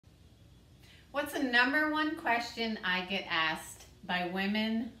What's the #1 question I get asked by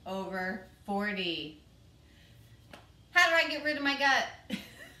women over 40? How do I get rid of my gut?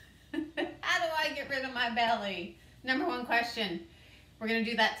 How do I get rid of my belly? #1 question. We're going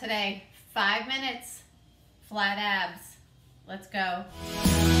to do that today. 5 minutes, flat abs. Let's go.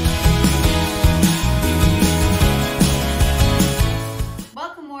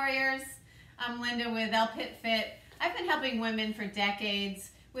 Welcome, warriors. I'm Linda with Pit Fit. I've been helping women for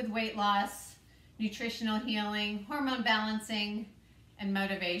decades with weight loss, nutritional healing, hormone balancing, and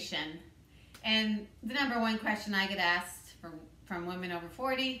motivation. And the #1 question I get asked from women over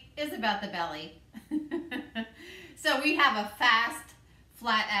 40 is about the belly. So we have a fast,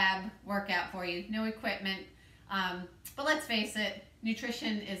 flat ab workout for you. No equipment. But let's face it,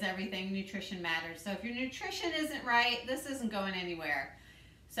 nutrition is everything. Nutrition matters. So if your nutrition isn't right, this isn't going anywhere.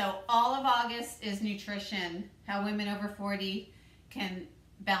 So all of August is nutrition, how women over 40 can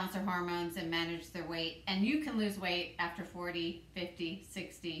balance their hormones and manage their weight. And you can lose weight after 40, 50,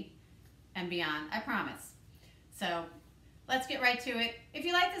 60, and beyond. I promise. So let's get right to it. If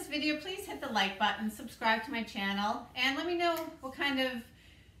you like this video, please hit the like button, subscribe to my channel, and let me know what kind of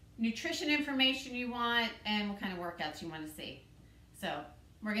nutrition information you want and what kind of workouts you want to see. So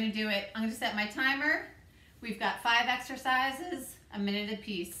we're going to do it. I'm going to set my timer. We've got 5 exercises, a minute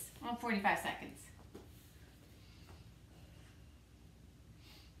apiece, 45 seconds.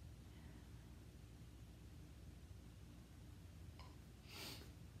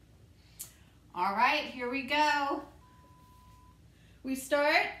 All right, here we go. We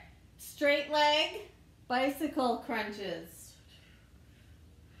start straight leg bicycle crunches.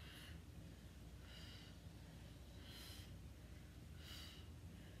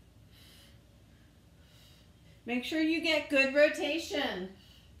 Make sure you get good rotation.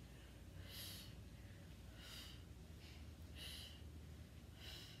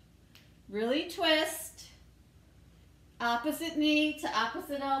 Really twist. Opposite knee to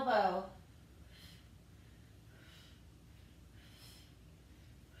opposite elbow.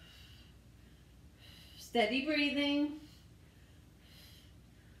 Steady breathing.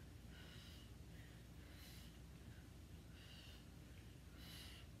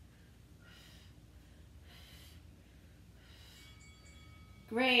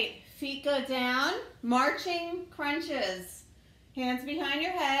 Great. Feet go down. Marching crunches. Hands behind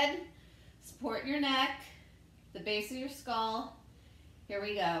your head. Support your neck, the base of your skull. Here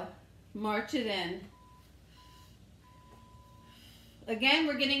we go. March it in. Again,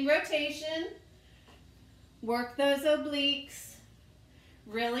 we're getting rotation. Work those obliques.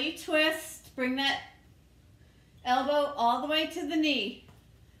 Really twist. Bring that elbow all the way to the knee.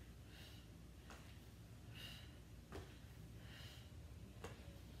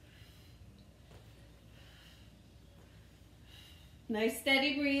 Nice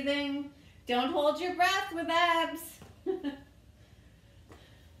steady breathing. Don't hold your breath with abs.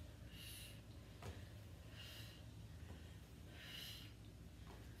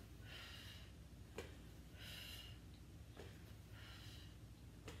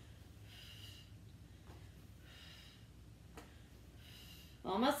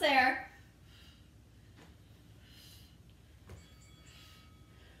 Almost there.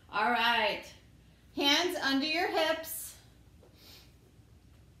 All right. Hands under your hips.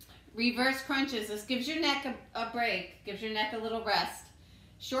 Reverse crunches. This gives your neck a break, gives your neck a little rest.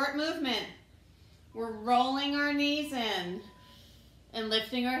 Short movement. We're rolling our knees in and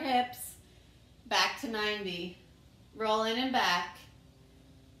lifting our hips back to 90. Roll in and back.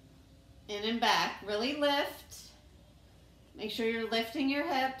 In and back. Really lift. Make sure you're lifting your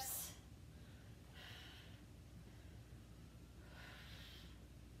hips.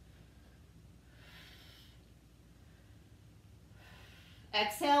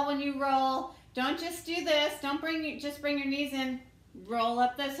 Exhale when you roll. Don't just do this. Don't just bring your knees in. Roll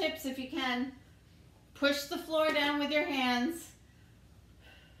up those hips if you can. Push the floor down with your hands.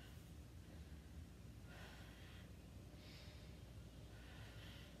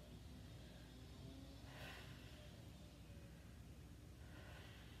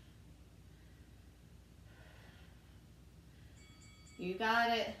 You got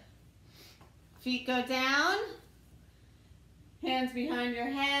it. Feet go down. Hands behind your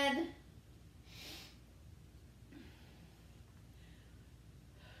head.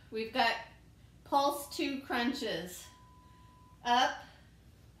 We've got pulse 2 crunches. Up,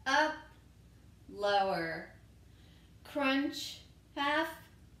 up, lower. Crunch, half,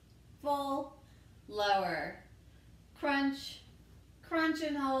 full, lower. Crunch, crunch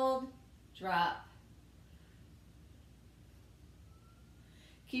and hold, drop.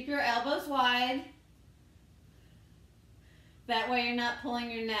 Keep your elbows wide. That way you're not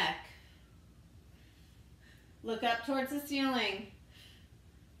pulling your neck. Look up towards the ceiling.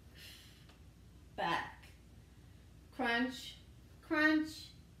 Back. Crunch, crunch,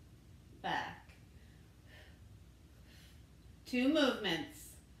 back. 2 movements.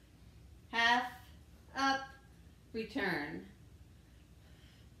 Half, up, return.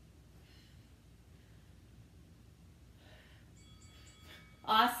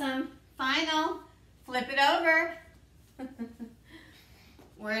 Awesome. Final. Flip it over.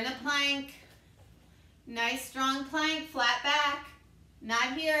 We're in a plank. Nice strong plank, flat back.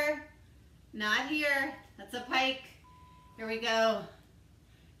 Not here, not here. That's a pike. Here we go.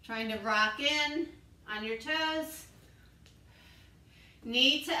 Trying to rock in on your toes.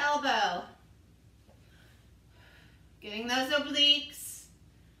 Knee to elbow. Getting those obliques.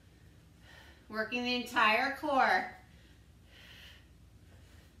 Working the entire core.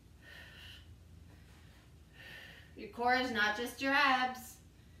 Your core is not just your abs.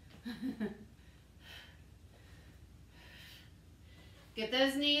 Get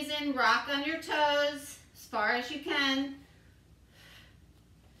those knees in, rock on your toes as far as you can.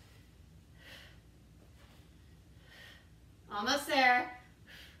 Almost there.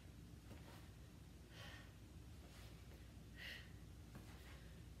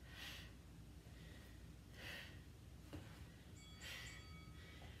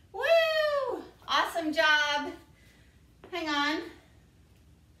 Woo! Awesome job. Hang on.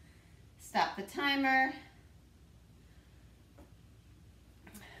 Stop the timer.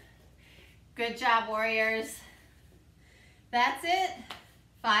 Good job, warriors. That's it.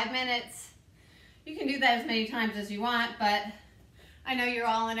 5 minutes. You can do that as many times as you want, but I know you're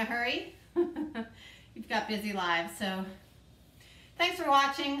all in a hurry. You've got busy lives, so thanks for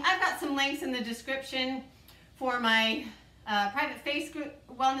watching. I've got some links in the description for my private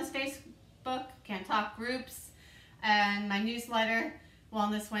wellness Facebook, Can't Talk groups, and my newsletter,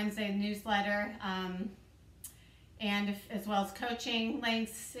 Wellness Wednesday newsletter, and as well as coaching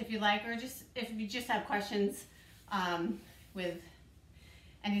links if you like, or just if you just have questions with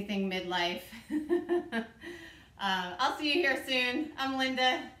anything midlife. I'll see you here soon. I'm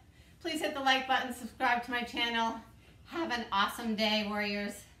Linda. Please hit the like button, subscribe to my channel. Have an awesome day,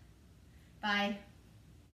 warriors. Bye.